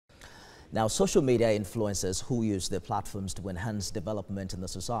Now, social media influencers who use their platforms to enhance development in the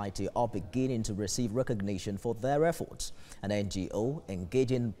society are beginning to receive recognition for their efforts. An NGO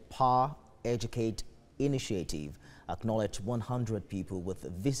engaging Power Educate initiative acknowledged 100 people with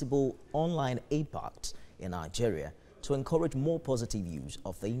visible online impact in Nigeria to encourage more positive use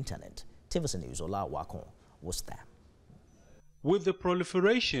of the internet. TVC News Ola Wakon was there. With the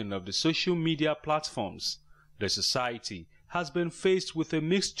proliferation of the social media platforms, the society has been faced with a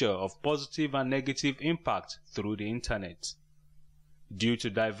mixture of positive and negative impact through the internet. Due to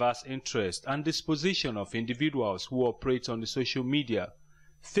diverse interest and disposition of individuals who operate on the social media,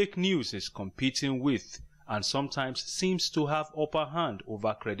 fake news is competing with and sometimes seems to have upper hand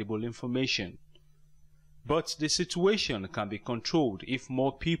over credible information. But the situation can be controlled if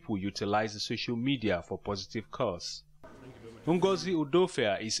more people utilize the social media for positive cause. Ngozi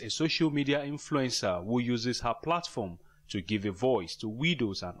Udofia is a social media influencer who uses her platform to give a voice to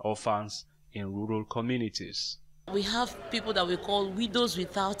widows and orphans in rural communities. We have people that we call widows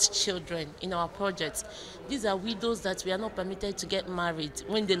without children in our project. These are widows that we are not permitted to get married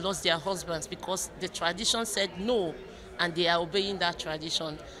when they lost their husbands because the tradition said no, and they are obeying that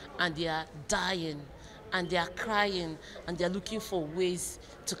tradition, and they are dying, and they are crying, and they are looking for ways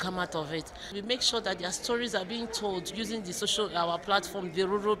to come out of it. We make sure that their stories are being told using our platform, the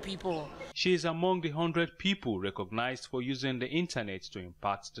rural people. She is among the 100 people recognized for using the internet to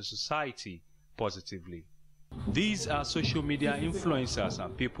impact the society positively. These are social media influencers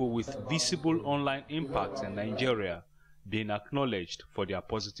and people with visible online impact in Nigeria being acknowledged for their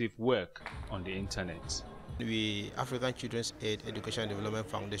positive work on the internet. We, African Children's Aid Education and Development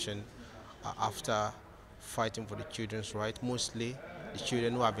Foundation, are after fighting for the children's rights, mostly the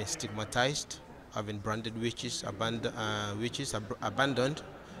children who have been stigmatized, have been branded witches, abandoned,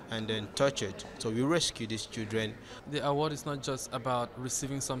 and then tortured. So we rescue these children. The award is not just about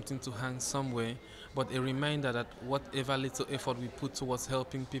receiving something to hang somewhere, but a reminder that whatever little effort we put towards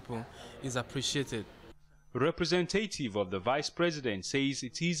helping people is appreciated. Representative of the Vice President says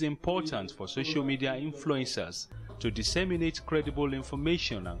it is important for social media influencers to disseminate credible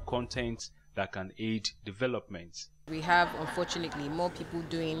information and content that can aid development. We have, unfortunately, more people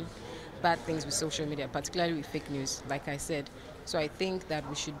doing bad things with social media, particularly with fake news, like I said. So I think that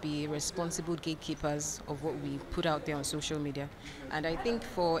we should be responsible gatekeepers of what we put out there on social media. And I think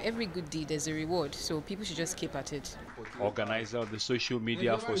for every good deed, there's a reward. So people should just keep at it. Organizer of the Social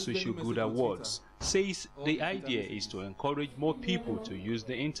Media for Social Good Awards says the idea is to encourage more people to use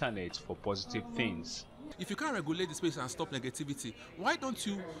the internet for positive things. If you can't regulate the space and stop negativity, why don't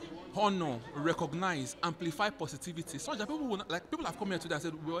you honor, recognize, amplify positivity? Such that people have come here today and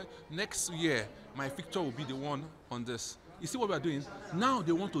said, well, next year my picture will be the one on this. You see what we are doing? Now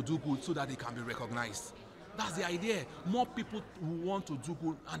they want to do good so that they can be recognized. That's the idea. More people who want to do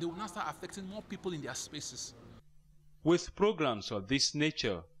good, and they will now start affecting more people in their spaces. With programs of this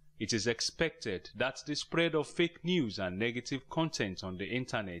nature, it is expected that the spread of fake news and negative content on the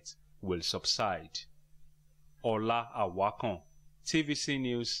internet will subside. Ola Wakon, TVC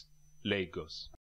News, Lagos.